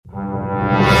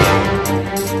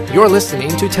You're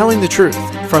listening to Telling the Truth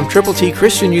from Triple T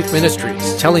Christian Youth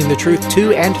Ministries, telling the truth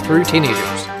to and through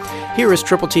teenagers. Here is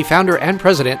Triple T founder and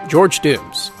president, George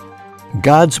Dooms.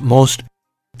 God's most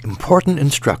important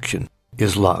instruction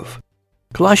is love.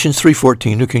 Colossians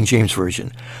 3:14, New King James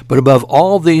Version. But above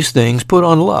all these things, put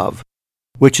on love,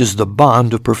 which is the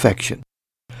bond of perfection.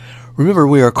 Remember,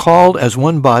 we are called as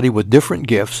one body with different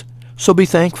gifts, so be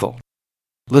thankful.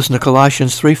 Listen to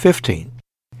Colossians 3:15.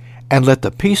 And let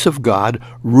the peace of God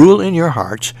rule in your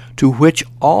hearts, to which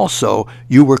also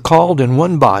you were called in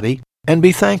one body, and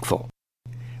be thankful.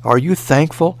 Are you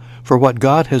thankful for what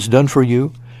God has done for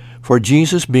you? For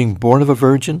Jesus being born of a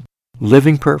virgin,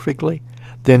 living perfectly,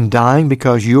 then dying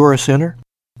because you are a sinner,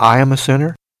 I am a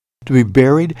sinner, to be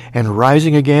buried and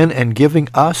rising again and giving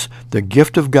us the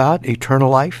gift of God, eternal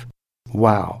life?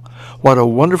 Wow, what a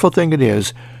wonderful thing it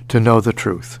is to know the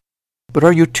truth. But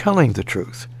are you telling the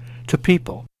truth to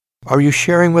people? Are you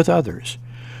sharing with others?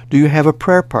 Do you have a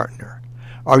prayer partner?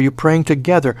 Are you praying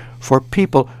together for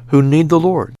people who need the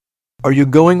Lord? Are you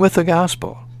going with the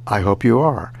gospel? I hope you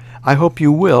are. I hope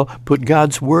you will put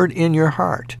God's Word in your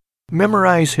heart.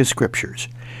 Memorize His Scriptures.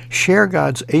 Share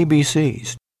God's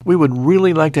ABCs. We would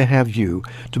really like to have you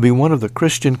to be one of the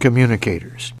Christian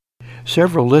communicators.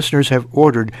 Several listeners have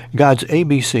ordered God's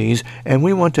ABCs, and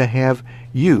we want to have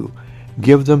you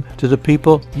give them to the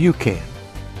people you can.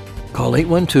 Call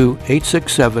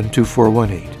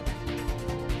 812-867-2418.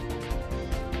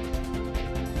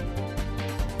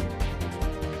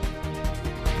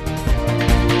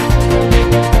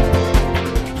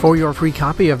 For your free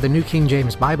copy of the New King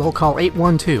James Bible, call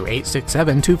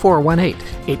 812-867-2418,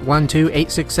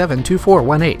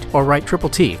 812-867-2418, or write Triple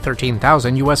T,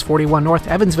 13,000 U.S. 41 North,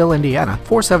 Evansville, Indiana,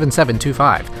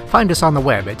 47725. Find us on the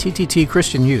web at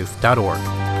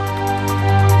tttchristianyouth.org.